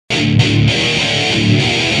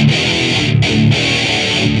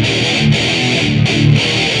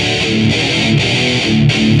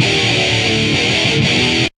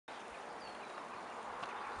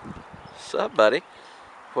buddy?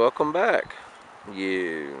 Welcome back.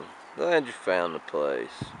 You. Glad you found the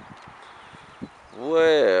place.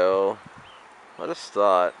 Well, I just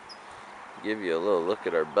thought I'd give you a little look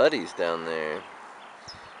at our buddies down there.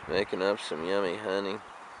 Making up some yummy honey.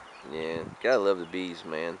 Yeah, gotta love the bees,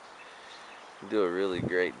 man. They do a really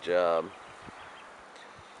great job.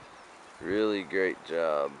 Really great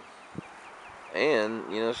job. And,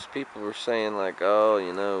 people were saying like,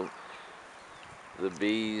 oh, the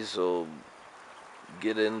bees will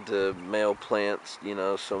get into male plants,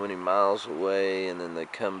 so many miles away, and then they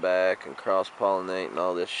come back and cross-pollinate and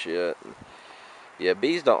all this shit. And yeah,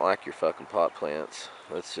 bees don't like your fucking pot plants.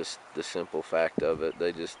 That's just the simple fact of it.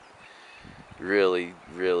 They just really,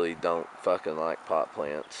 really don't fucking like pot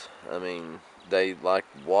plants. I mean, they like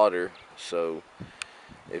water, so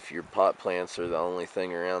if your pot plants are the only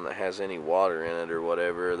thing around that has any water in it or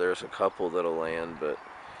whatever, there's a couple that'll land, but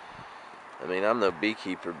I mean, I'm no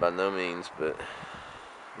beekeeper by no means, but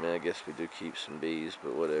I mean, I guess we do keep some bees,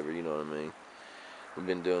 but whatever, you know what I mean. We've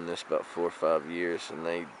been doing this about 4 or 5 years, and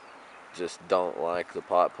they just don't like the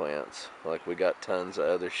pot plants. Like, we got tons of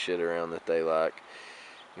other shit around that they like.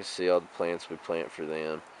 You can see all the plants we plant for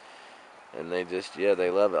them. And they just, yeah, they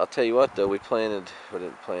love it. I'll tell you what, though, we didn't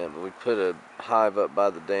plant, but we put a hive up by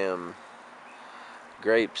the damn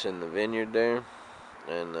grapes in the vineyard there.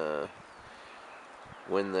 And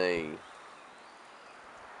when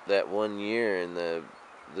that one year, and the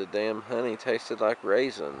damn honey tasted like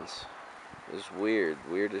raisins. It was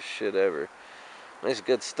weird as shit ever. It's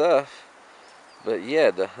good stuff, but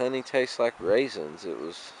yeah, the honey tastes like raisins. It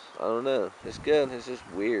was, I don't know, it's good, it's just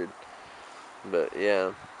weird. But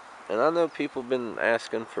yeah, and I know people been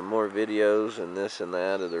asking for more videos and this and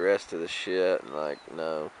that of the rest of the shit, and like,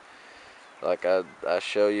 no, like I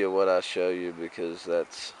show you what I show you because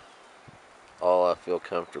that's all I feel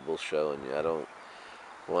comfortable showing you. I don't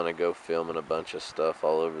want to go filming a bunch of stuff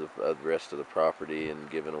all over the rest of the property and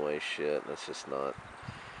giving away shit. That's just not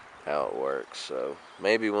how it works. So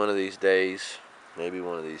maybe one of these days,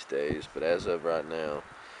 but as of right now,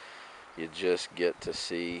 you just get to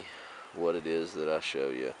see what it is that I show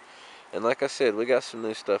you. And like I said, we got some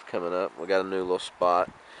new stuff coming up. We got a new little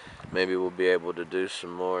spot. Maybe we'll be able to do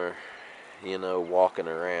some more, walking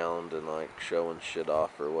around and like showing shit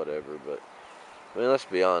off or whatever. But I mean, let's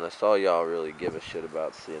be honest, all y'all really give a shit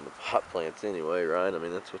about seeing the pot plants anyway, right? I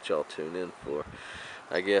mean, that's what y'all tune in for,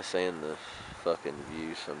 I guess, and the fucking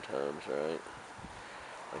view sometimes, right?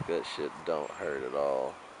 Like, that shit don't hurt at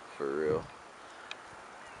all, for real.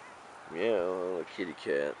 Yeah, a little kitty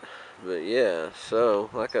cat. But yeah, so,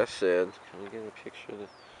 like I said, can we get a picture of this?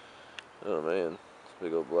 Oh man, this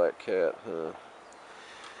big old black cat, huh?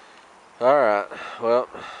 Alright, well,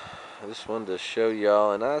 I just wanted to show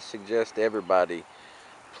y'all, and I suggest everybody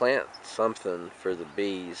plant something for the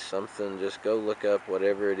bees. Something, just go look up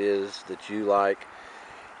whatever it is that you like,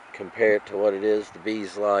 compare it to what it is the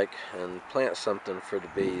bees like, and plant something for the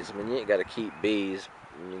bees. I mean, you ain't got to keep bees.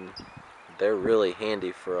 I mean, they're really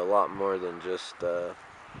handy for a lot more than just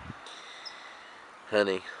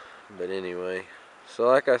honey. But anyway, so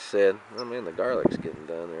like I said, oh man, the garlic's getting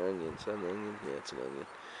done. They're onions. An onion? Yeah, it's an onion.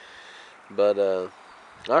 But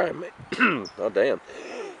alright, man. Oh damn.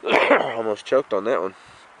 Almost choked on that one.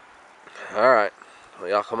 Alright, well,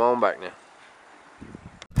 y'all come on back now.